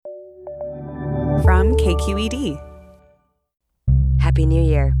from KQED. Happy New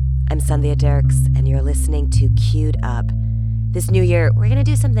Year. I'm Sandhya Dirks, and you're listening to Queued Up. This new year, we're going to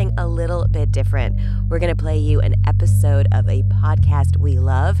do something a little bit different. We're going to play you an episode of a podcast we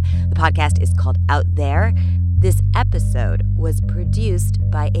love. The podcast is called Out There. This episode was produced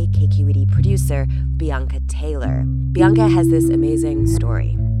by a KQED producer, Bianca Taylor. Bianca has this amazing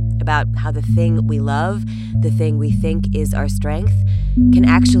story about how the thing we love, the thing we think is our strength, can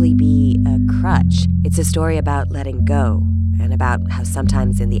actually be a crutch. It's a story about letting go, and about how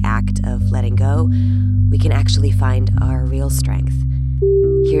sometimes in the act of letting go, we can actually find our real strength.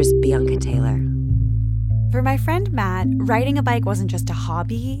 Here's Bianca Taylor. For my friend Matt, riding a bike wasn't just a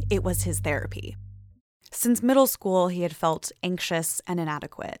hobby, it was his therapy. Since middle school, he had felt anxious and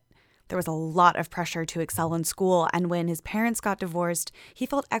inadequate. There was a lot of pressure to excel in school, and when his parents got divorced, he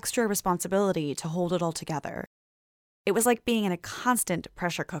felt extra responsibility to hold it all together. It was like being in a constant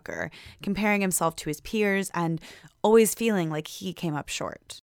pressure cooker, comparing himself to his peers and always feeling like he came up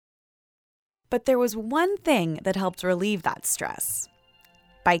short. But there was one thing that helped relieve that stress: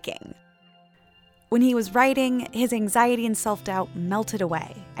 biking. When he was riding, his anxiety and self-doubt melted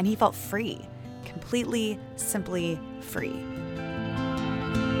away, and he felt free, completely, simply free.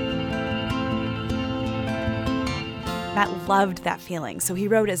 Matt loved that feeling, so he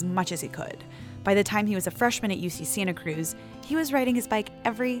rode as much as he could. By the time he was a freshman at UC Santa Cruz, he was riding his bike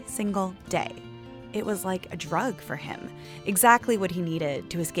every single day. It was like a drug for him, exactly what he needed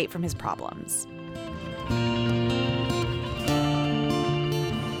to escape from his problems.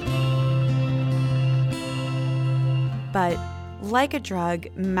 But like a drug,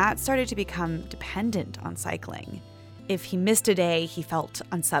 Matt started to become dependent on cycling. If he missed a day, he felt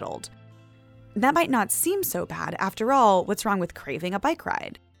unsettled. That might not seem so bad. After all, what's wrong with craving a bike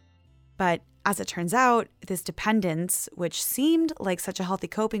ride? But as it turns out, this dependence, which seemed like such a healthy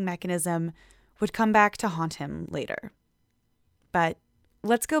coping mechanism, would come back to haunt him later. But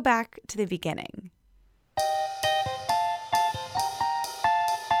let's go back to the beginning.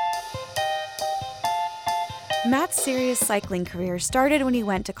 Matt's serious cycling career started when he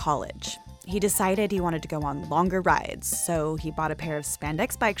went to college. He decided he wanted to go on longer rides, so he bought a pair of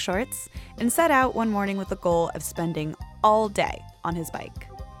spandex bike shorts and set out one morning with the goal of spending all day on his bike.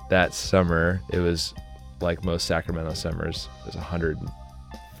 That summer, it was like most Sacramento summers. It was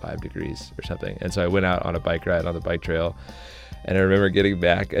 105 degrees or something. And so I went out on a bike ride on the bike trail, and I remember getting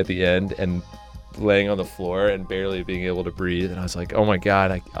back at the end and laying on the floor and barely being able to breathe. And I was like, oh my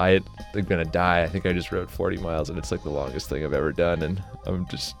God, I'm gonna die. I think I just rode 40 miles and it's like the longest thing I've ever done. And I'm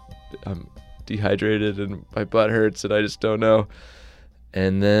dehydrated and my butt hurts and I just don't know.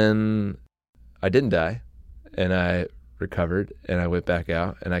 And then I didn't die, and I recovered, and I went back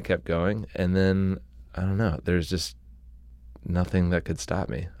out and I kept going. And then, I don't know, there's just nothing that could stop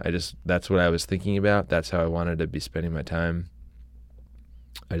me. That's what I was thinking about. That's how I wanted to be spending my time.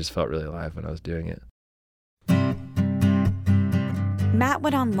 I just felt really alive when I was doing it. Matt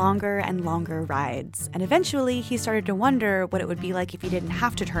went on longer and longer rides, and eventually he started to wonder what it would be like if he didn't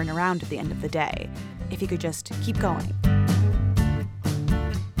have to turn around at the end of the day, if he could just keep going.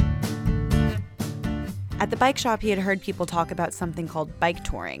 At the bike shop, he had heard people talk about something called bike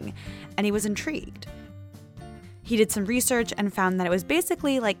touring, and he was intrigued. He did some research and found that it was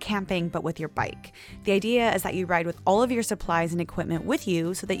basically like camping, but with your bike. The idea is that you ride with all of your supplies and equipment with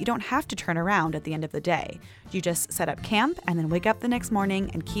you so that you don't have to turn around at the end of the day. You just set up camp and then wake up the next morning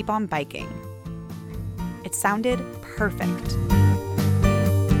and keep on biking. It sounded perfect.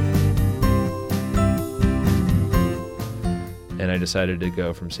 And I decided to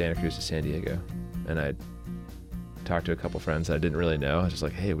go from Santa Cruz to San Diego. And I talked to a couple friends that I didn't really know. I was just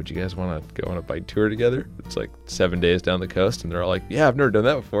like, hey, would you guys want to go on a bike tour together? It's like 7 days down the coast. And they're all like, yeah, I've never done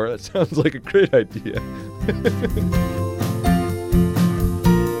that before. That sounds like a great idea.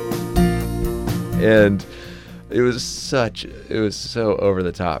 And it was so over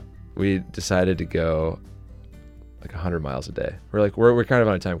the top. We decided to go like 100 miles a day. We're kind of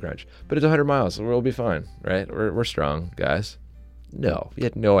on a time crunch, but it's 100 miles, so we'll be fine, right? We're strong, guys. No, we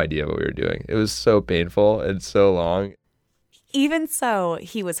had no idea what we were doing. It was so painful and so long. Even so,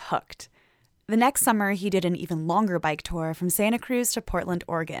 he was hooked. The next summer, he did an even longer bike tour from Santa Cruz to Portland,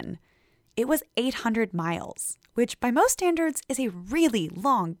 Oregon. It was 800 miles, which by most standards is a really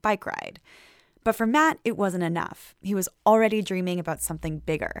long bike ride. But for Matt, it wasn't enough. He was already dreaming about something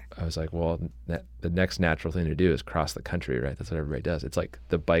bigger. I was like, well, the next natural thing to do is cross the country, right? That's what everybody does. It's like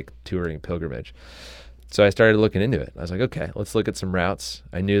the bike touring pilgrimage. So I started looking into it. I was like, okay, let's look at some routes.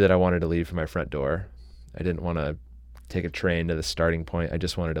 I knew that I wanted to leave from my front door. I didn't want to take a train to the starting point. I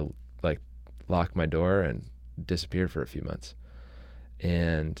just wanted to lock my door and disappear for a few months.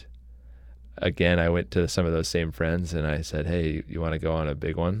 And again, I went to some of those same friends and I said, hey, you want to go on a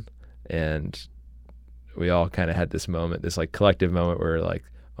big one? And we all kind of had this moment, this like collective moment where we're like,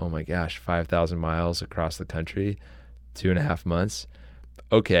 oh my gosh, 5,000 miles across the country, 2.5 months.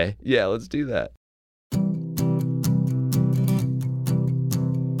 Okay, yeah, let's do that.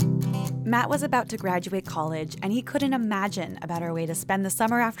 Matt was about to graduate college, and he couldn't imagine a better way to spend the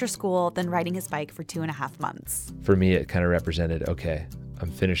summer after school than riding his bike for 2.5 months. For me, it kind of represented, okay, I'm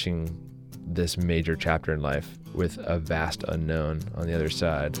finishing this major chapter in life with a vast unknown on the other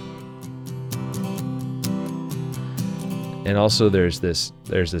side. And also there's this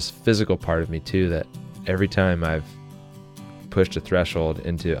physical part of me too, that every time I've pushed a threshold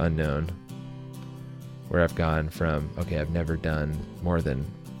into unknown, where I've gone from, okay, I've never done more than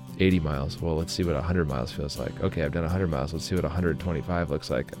 80 miles. Well, let's see what 100 miles feels like. Okay, I've done 100 miles. Let's see what 125 looks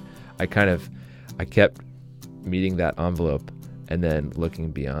like. I kept meeting that envelope and then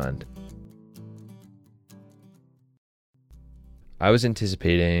looking beyond. I was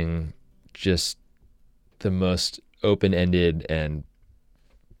anticipating just the most open-ended and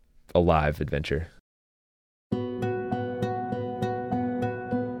alive adventure.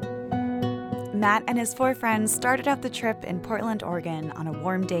 Matt and his 4 friends started out the trip in Portland, Oregon on a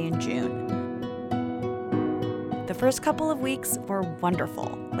warm day in June. The first couple of weeks were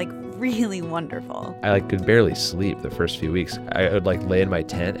wonderful, like really wonderful. I could barely sleep the first few weeks. I would lay in my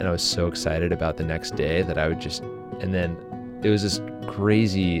tent and I was so excited about the next day that I would and then it was this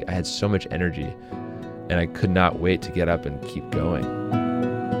crazy, I had so much energy and I could not wait to get up and keep going.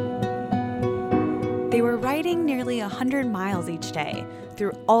 They were riding nearly 100 miles each day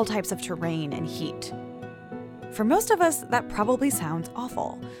through all types of terrain and heat. For most of us, that probably sounds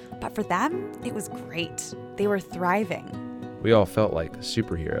awful, but for them, it was great. They were thriving. We all felt like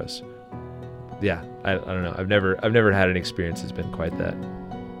superheroes. Yeah, I don't know. I've never had an experience that's been quite that.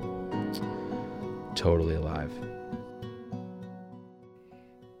 Totally alive.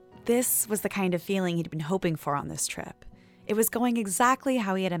 This was the kind of feeling he'd been hoping for on this trip. It was going exactly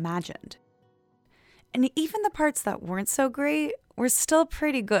how he had imagined. And even the parts that weren't so great were still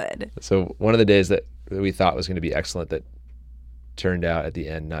pretty good. So one of the days that we thought was going to be excellent that turned out at the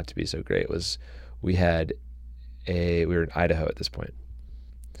end not to be so great was we were in Idaho at this point.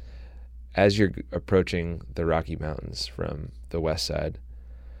 As you're approaching the Rocky Mountains from the west side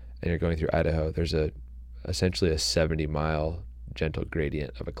and you're going through Idaho, there's essentially a 70-mile gentle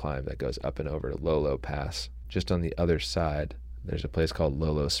gradient of a climb that goes up and over Lolo Pass. Just on the other side, there's a place called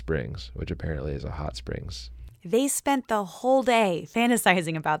Lolo Springs, which apparently is a hot springs. They spent the whole day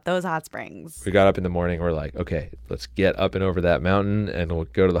fantasizing about those hot springs. We got up in the morning, we're like, okay, let's get up and over that mountain and we'll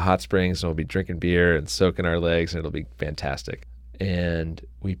go to the hot springs and we'll be drinking beer and soaking our legs and it'll be fantastic. And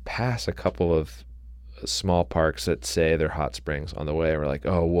we pass a couple of small parks that say they're hot springs on the way. We're like,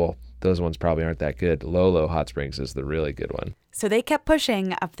 oh, well, those ones probably aren't that good. Lolo Hot Springs is the really good one. So they kept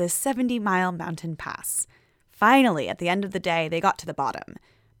pushing up this 70-mile mountain pass. Finally, at the end of the day, they got to the bottom.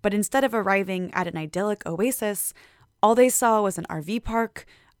 But instead of arriving at an idyllic oasis, all they saw was an RV park,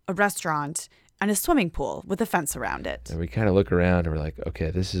 a restaurant, and a swimming pool with a fence around it. And we kind of look around and we're like, okay,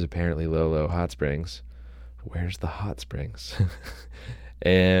 this is apparently Lolo Hot Springs. Where's the hot springs?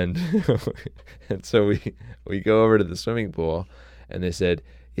 and so we go over to the swimming pool and they said,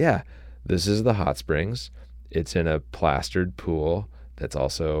 yeah, this is the hot springs. It's in a plastered pool that's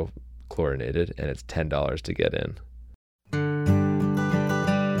also chlorinated and it's $10 to get in.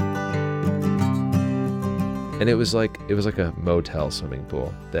 And it was like a motel swimming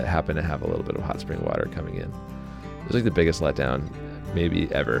pool that happened to have a little bit of hot spring water coming in. It was like the biggest letdown maybe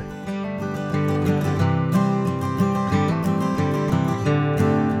ever.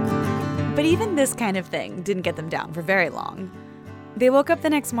 But even this kind of thing didn't get them down for very long. They woke up the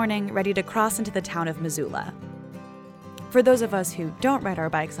next morning ready to cross into the town of Missoula. For those of us who don't ride our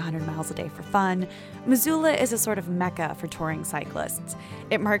bikes 100 miles a day for fun, Missoula is a sort of mecca for touring cyclists.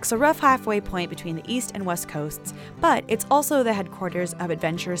 It marks a rough halfway point between the east and west coasts, but it's also the headquarters of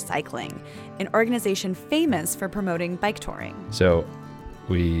Adventure Cycling, an organization famous for promoting bike touring. So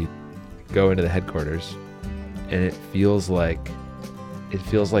we go into the headquarters, and it feels like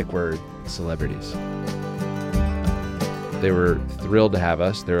we're celebrities. They were thrilled to have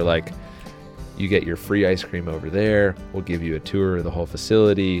us. They were like, you get your free ice cream over there. We'll give you a tour of the whole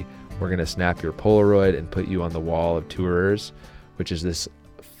facility. We're going to snap your Polaroid and put you on the wall of tourers, which is this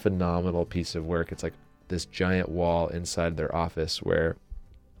phenomenal piece of work. It's like this giant wall inside their office where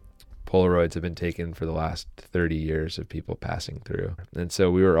Polaroids have been taken for the last 30 years of people passing through. And so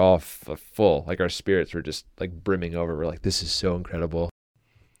we were all full, like our spirits were just like brimming over. We're like, this is so incredible.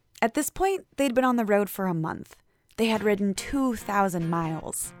 At this point, they'd been on the road for a month. They had ridden 2,000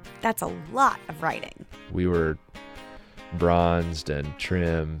 miles. That's a lot of riding. We were bronzed and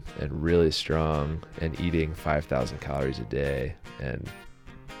trim and really strong and eating 5,000 calories a day, and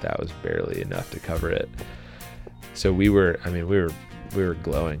that was barely enough to cover it. So we were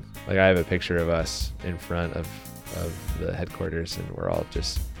glowing. Like, I have a picture of us in front of the headquarters, and we're all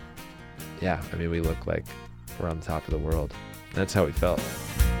just, we look like we're on the top of the world. That's how we felt.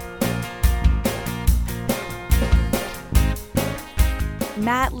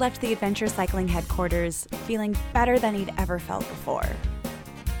 Matt left the adventure cycling headquarters feeling better than he'd ever felt before.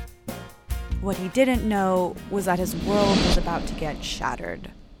 What he didn't know was that his world was about to get shattered.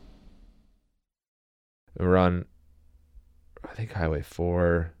 We're on, I think, Highway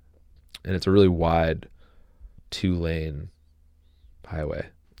 4, and it's a really wide 2-lane highway.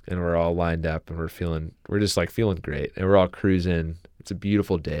 And we're all lined up, and we're just like feeling great. And we're all cruising. It's a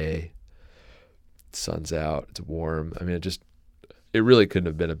beautiful day. The sun's out. It's warm. It really couldn't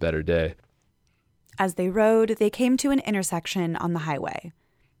have been a better day. As they rode, they came to an intersection on the highway.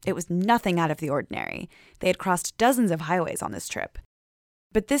 It was nothing out of the ordinary. They had crossed dozens of highways on this trip.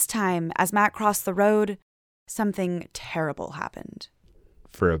 But this time, as Matt crossed the road, something terrible happened.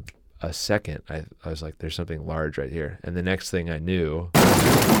 For a second, I was like, there's something large right here. And the next thing I knew,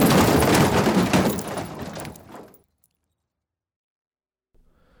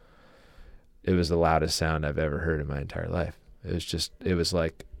 it was the loudest sound I've ever heard in my entire life. It was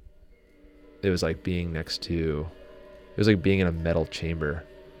like being in a metal chamber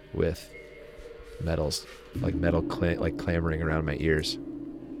with metals, like metal clamoring around my ears.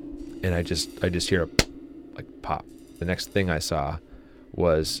 And I just hear a pop. The next thing I saw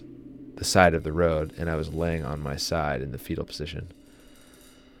was the side of the road, and I was laying on my side in the fetal position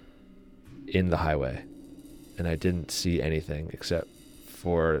in the highway. And I didn't see anything except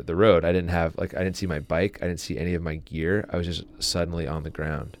for the road. I didn't see my bike. I didn't see any of my gear. I was just suddenly on the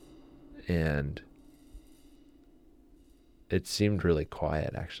ground. And it seemed really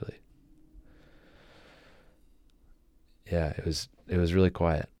quiet, actually. Yeah, it was really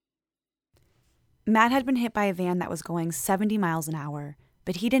quiet. Matt had been hit by a van that was going 70 miles an hour,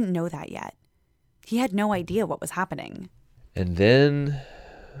 but he didn't know that yet. He had no idea what was happening. And then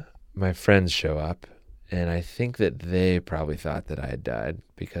my friends show up, and I think that they probably thought that I had died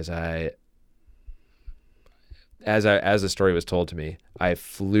because as the story was told to me, I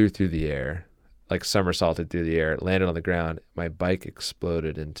flew through the air, like somersaulted through the air, landed on the ground. My bike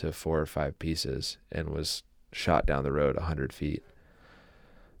exploded into 4 or 5 pieces and was shot down the road 100 feet.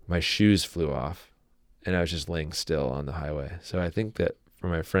 My shoes flew off, and I was just laying still on the highway. So I think that for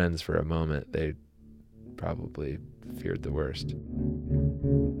my friends, for a moment, they probably feared the worst.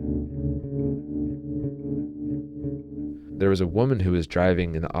 There was a woman who was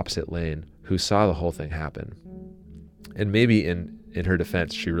driving in the opposite lane who saw the whole thing happen. And maybe in her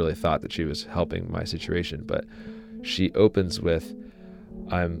defense, she really thought that she was helping my situation, but she opens with,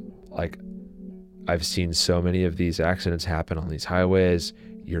 I've seen so many of these accidents happen on these highways.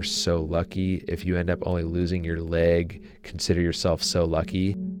 You're so lucky. If you end up only losing your leg, consider yourself so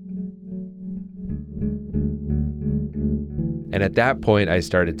lucky. And at that point, I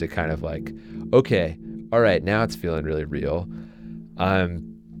started to kind of like, okay, all right, now it's feeling really real. I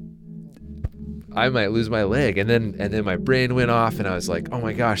might lose my leg. And then my brain went off, and I was like, oh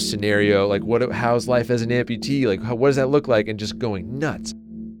my gosh, scenario, like how's life as an amputee? Like, what does that look like? And just going nuts.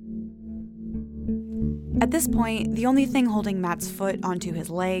 At this point, the only thing holding Matt's foot onto his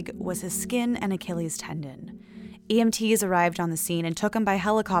leg was his skin and Achilles tendon. EMTs arrived on the scene and took him by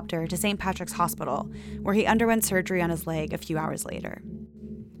helicopter to St. Patrick's Hospital, where he underwent surgery on his leg a few hours later.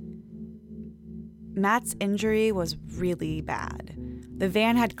 Matt's injury was really bad. The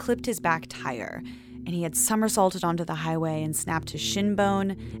van had clipped his back tire, and he had somersaulted onto the highway and snapped his shin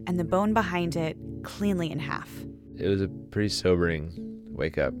bone and the bone behind it cleanly in half. It was a pretty sobering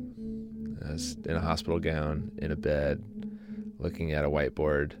wake up. I was in a hospital gown, in a bed, looking at a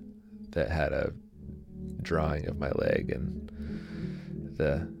whiteboard that had a drawing of my leg and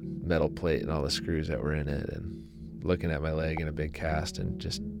the metal plate and all the screws that were in it, and looking at my leg in a big cast and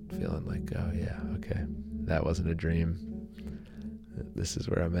just feeling like, oh yeah, okay, that wasn't a dream. This is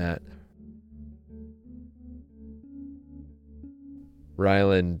where I'm at.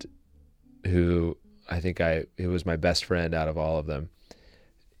 Ryland, who he was my best friend out of all of them,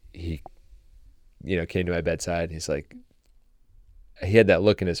 he came to my bedside. He's like, he had that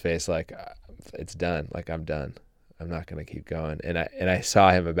look in his face like, it's done. Like, I'm done. I'm not going to keep going. And I saw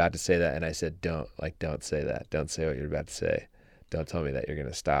him about to say that, and I said, don't say that. Don't say what you're about to say. Don't tell me that you're going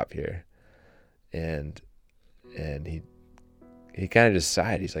to stop here. And he he kind of just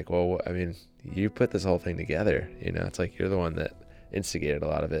sighed. He's like, well, I mean, you put this whole thing together, it's like you're the one that instigated a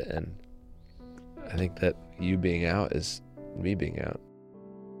lot of it. And I think that you being out is me being out.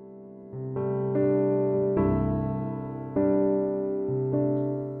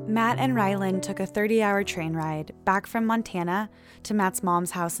 Matt and Rylan took a 30-hour train ride back from Montana to Matt's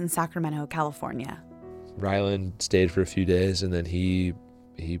mom's house in Sacramento, California. Rylan stayed for a few days, and then he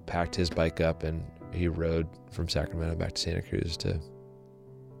packed his bike up and he rode from Sacramento back to Santa Cruz to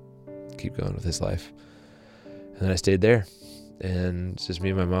keep going with his life. And then I stayed there, and it's just me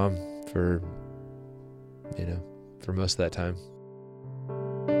and my mom for most of that time.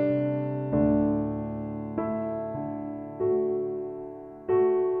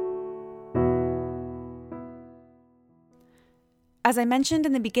 As I mentioned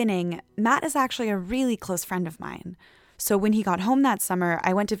in the beginning, Matt is actually a really close friend of mine. So when he got home that summer,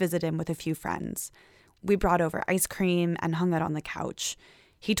 I went to visit him with a few friends. We brought over ice cream and hung out on the couch.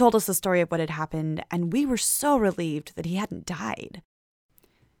 He told us the story of what had happened, and we were so relieved that he hadn't died.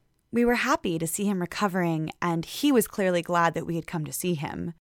 We were happy to see him recovering, and he was clearly glad that we had come to see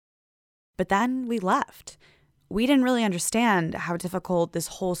him. But then we left. We didn't really understand how difficult this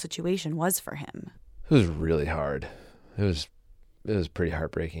whole situation was for him. It was really hard. It was pretty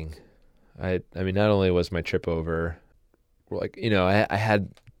heartbreaking. I mean, not only was my trip over, like, I had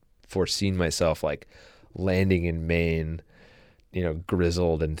foreseen myself like landing in Maine,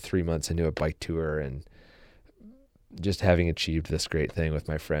 grizzled and 3 months into a bike tour and just having achieved this great thing with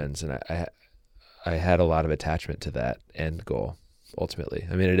my friends. And I had a lot of attachment to that end goal, ultimately.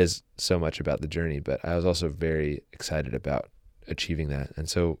 I mean, it is so much about the journey, but I was also very excited about achieving that. And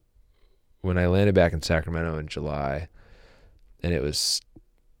so when I landed back in Sacramento in July, and it was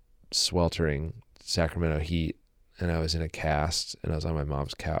sweltering Sacramento heat, and I was in a cast, and I was on my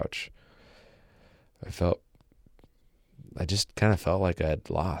mom's couch, I just kind of felt like I had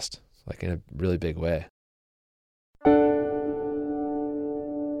lost, like in a really big way.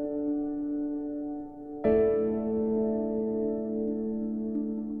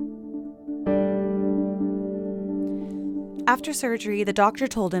 After surgery, the doctor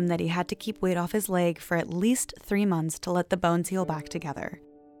told him that he had to keep weight off his leg for at least 3 months to let the bones heal back together.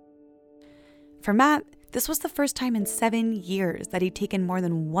 For Matt, this was the first time in 7 years that he'd taken more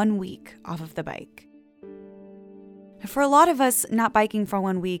than 1 week off of the bike. For a lot of us, not biking for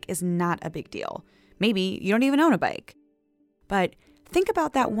 1 week is not a big deal. Maybe you don't even own a bike. But think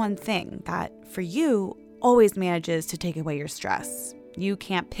about that one thing that, for you, always manages to take away your stress. You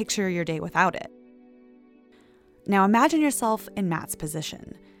can't picture your day without it. Now imagine yourself in Matt's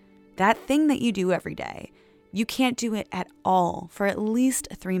position. That thing that you do every day, you can't do it at all for at least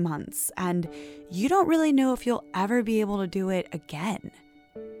 3 months, and you don't really know if you'll ever be able to do it again.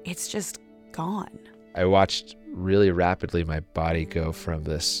 It's just gone. I watched really rapidly my body go from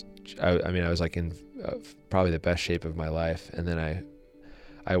this, I was like in probably the best shape of my life, and then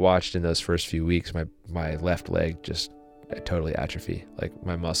I watched in those first few weeks my left leg just totally atrophy. Like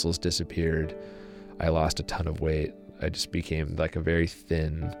my muscles disappeared. I lost a ton of weight. I just became like a very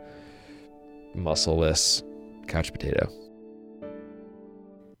thin, muscleless couch potato.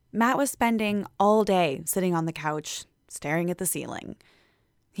 Matt was spending all day sitting on the couch, staring at the ceiling.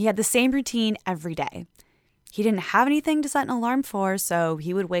 He had the same routine every day. He didn't have anything to set an alarm for, so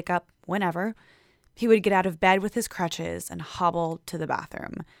he would wake up whenever. He would get out of bed with his crutches and hobble to the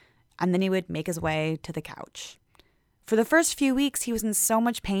bathroom, and then he would make his way to the couch. For the first few weeks, he was in so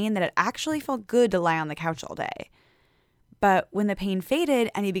much pain that it actually felt good to lie on the couch all day. But when the pain faded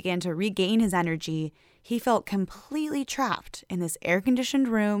and he began to regain his energy, he felt completely trapped in this air-conditioned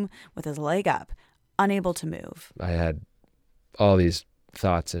room with his leg up, unable to move. I had all these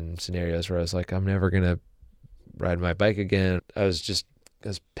thoughts and scenarios where I was like, I'm never going to ride my bike again. I was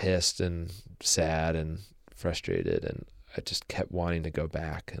pissed and sad and frustrated, and I just kept wanting to go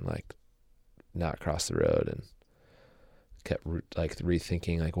back and like not cross the road, and kept like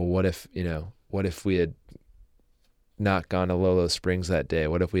rethinking like, well, what if we had not gone to Lolo Springs that day?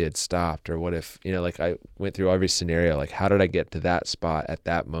 What if we had stopped? Or what if, like I went through every scenario, like how did I get to that spot at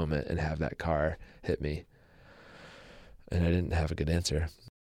that moment and have that car hit me? And I didn't have a good answer.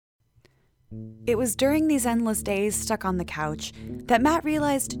 It was during these endless days stuck on the couch that Matt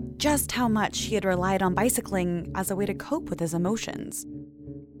realized just how much he had relied on bicycling as a way to cope with his emotions.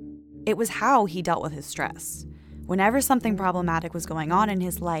 It was how he dealt with his stress. Whenever something problematic was going on in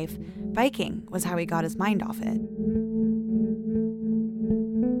his life, biking was how he got his mind off it.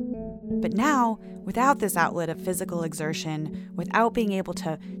 But now, without this outlet of physical exertion, without being able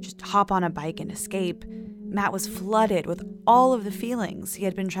to just hop on a bike and escape, Matt was flooded with all of the feelings he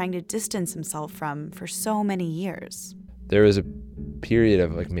had been trying to distance himself from for so many years. there was a period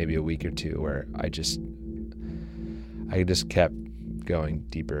of like maybe a week or two where I just kept going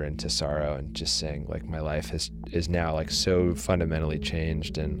deeper into sorrow and just saying like my life is now like so fundamentally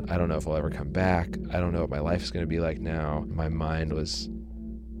changed, and I don't know if I'll ever come back. I don't know what my life is going to be like now. My mind was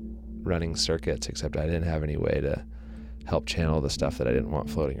running circuits, except I didn't have any way to help channel the stuff that I didn't want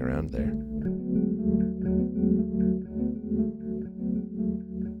floating around there.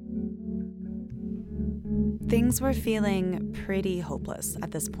 Things were feeling pretty hopeless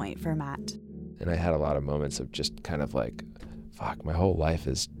at this point for Matt. And I had a lot of moments of just kind of like, fuck, my whole life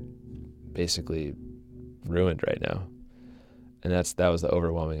is basically ruined right now. And that was the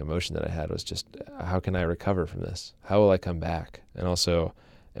overwhelming emotion that I had, was just, how can I recover from this? How will I come back? And also,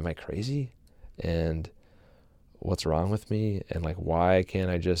 am I crazy? And what's wrong with me? And like, why can't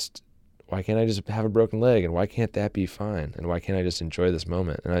I just have a broken leg? And why can't that be fine? And why can't I just enjoy this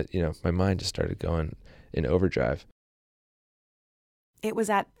moment? And my mind just started going in overdrive. It was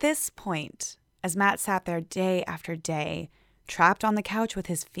at this point, as Matt sat there day after day, trapped on the couch with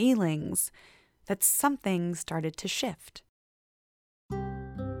his feelings, that something started to shift.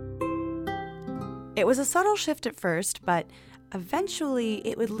 It was a subtle shift at first, but eventually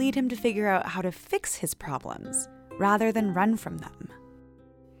it would lead him to figure out how to fix his problems rather than run from them.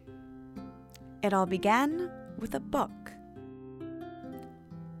 It all began with a book.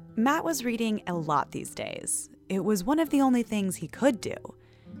 Matt was reading a lot these days. It was one of the only things he could do.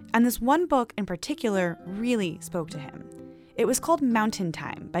 And this one book in particular really spoke to him. It was called Mountain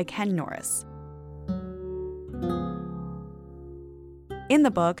Time by Ken Norris. In the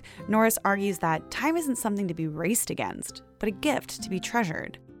book, Norris argues that time isn't something to be raced against, but a gift to be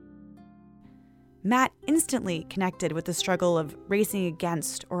treasured. Matt instantly connected with the struggle of racing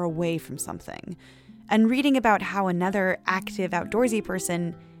against or away from something, and reading about how another active, outdoorsy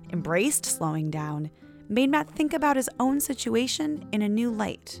person embraced slowing down made Matt think about his own situation in a new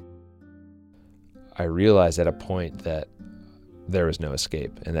light. I realized at a point that there was no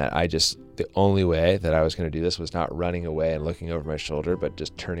escape, and that the only way that I was going to do this was not running away and looking over my shoulder, but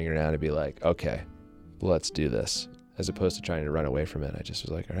just turning around and be like, okay, let's do this. As opposed to trying to run away from it, I just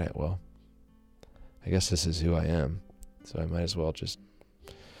was like, all right, well, I guess this is who I am. So I might as well just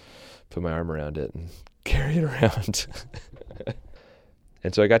put my arm around it and carry it around.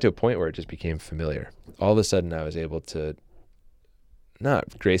 And so I got to a point where it just became familiar. All of a sudden I was able to,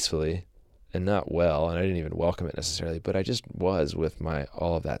 not gracefully and not well, and I didn't even welcome it necessarily, but I just was with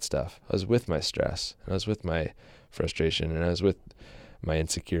all of that stuff. I was with my stress, and I was with my frustration, and I was with my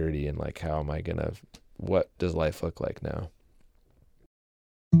insecurity, and like, what does life look like now?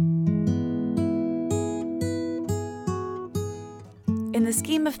 In the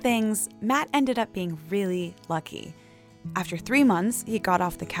scheme of things, Matt ended up being really lucky. After 3 months, he got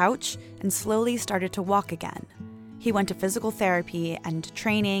off the couch and slowly started to walk again. He went to physical therapy and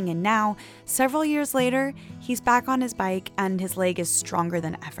training, and now, several years later, he's back on his bike and his leg is stronger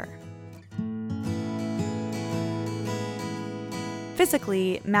than ever.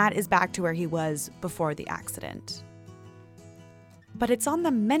 Physically, Matt is back to where he was before the accident. But it's on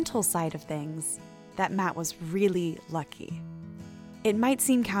the mental side of things that Matt was really lucky. It might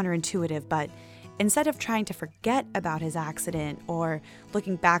seem counterintuitive, but instead of trying to forget about his accident or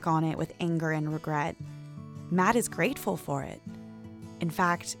looking back on it with anger and regret, Matt is grateful for it. In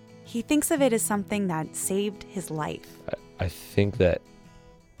fact, he thinks of it as something that saved his life. I think that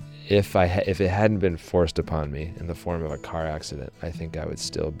if it hadn't been forced upon me in the form of a car accident, I think I would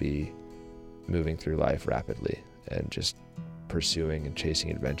still be moving through life rapidly and just pursuing and chasing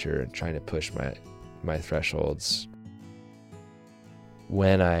adventure and trying to push my thresholds.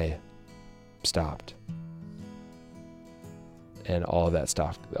 When I stopped and all of that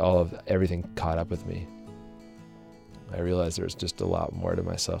stopped, everything caught up with me, I realized there was just a lot more to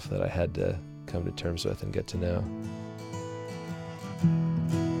myself that I had to come to terms with and get to know.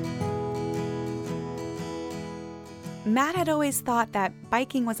 Matt had always thought that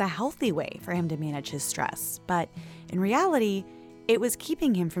biking was a healthy way for him to manage his stress, but in reality, it was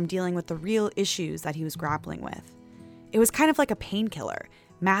keeping him from dealing with the real issues that he was grappling with. It was kind of like a painkiller,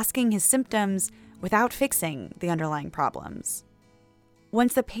 masking his symptoms without fixing the underlying problems.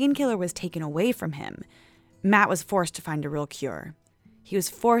 Once the painkiller was taken away from him, Matt was forced to find a real cure. He was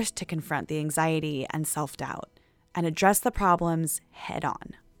forced to confront the anxiety and self-doubt and address the problems head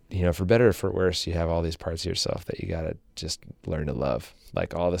on. For better or for worse, you have all these parts of yourself that you gotta just learn to love.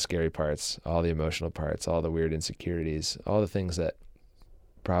 Like all the scary parts, all the emotional parts, all the weird insecurities, all the things that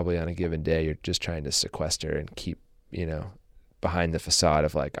probably on a given day you're just trying to sequester and keep, behind the facade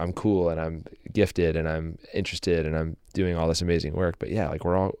of like, I'm cool and I'm gifted and I'm interested and I'm doing all this amazing work. But yeah, like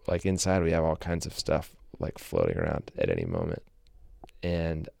we're all like inside, we have all kinds of stuff like floating around at any moment.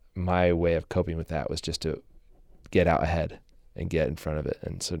 And my way of coping with that was just to get out ahead and get in front of it,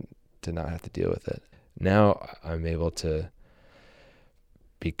 and so to not have to deal with it. Now I'm able to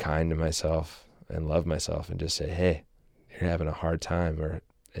be kind to myself and love myself and just say, hey, you're having a hard time, or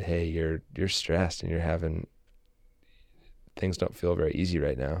hey, you're stressed and things don't feel very easy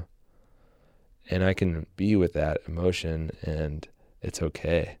right now. And I can be with that emotion, and it's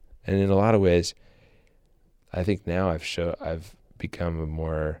okay. And in a lot of ways, I think now I've become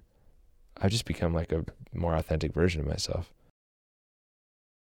like a more authentic version of myself.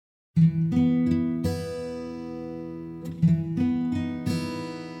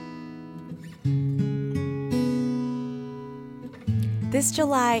 This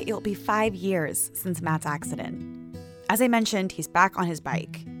July, it'll be 5 years since Matt's accident. As I mentioned, he's back on his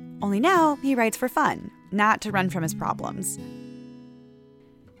bike. Only now, he rides for fun, not to run from his problems.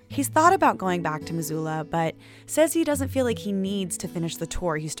 He's thought about going back to Missoula, but says he doesn't feel like he needs to finish the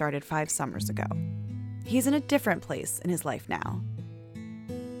tour he started 5 summers ago. He's in a different place in his life now.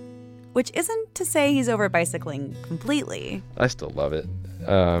 Which isn't to say he's over bicycling completely. I still love it.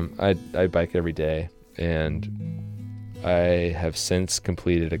 I bike every day, and I have since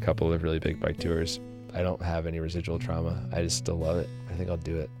completed a couple of really big bike tours. I don't have any residual trauma. I just still love it. I think I'll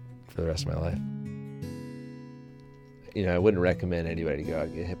do it for the rest of my life. I wouldn't recommend anybody to go out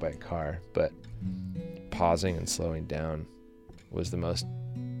and get hit by a car, but pausing and slowing down was the most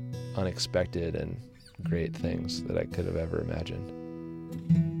unexpected and great things that I could have ever imagined.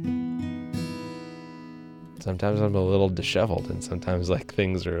 Sometimes I'm a little disheveled, and sometimes like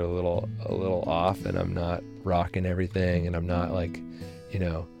things are a little off, and I'm not rocking everything, and I'm not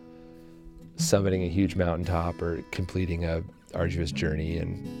summiting a huge mountaintop or completing a arduous journey,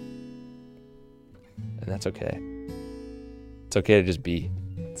 and that's okay. It's okay to just be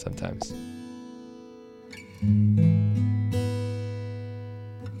sometimes.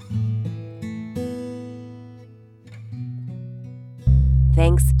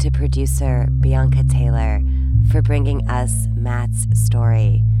 Thanks to producer Bianca Taylor for bringing us Matt's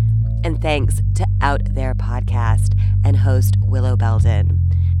story. And thanks to Out There Podcast and host Willow Belden.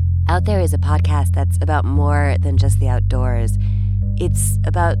 Out There is a podcast that's about more than just the outdoors. It's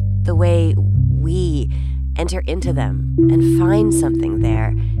about the way we enter into them and find something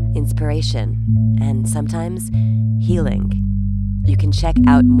there, inspiration, and sometimes healing. You can check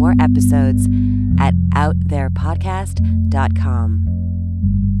out more episodes at outtherepodcast.com.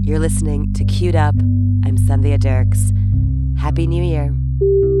 You're listening to Queued Up. I'm Cynthia Dirks. Happy New Year.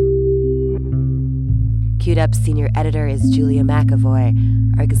 Queued Up senior editor is Julia McAvoy.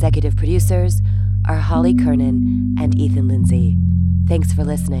 Our executive producers are Holly Kernan and Ethan Lindsay. Thanks for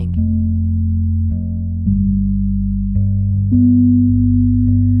listening.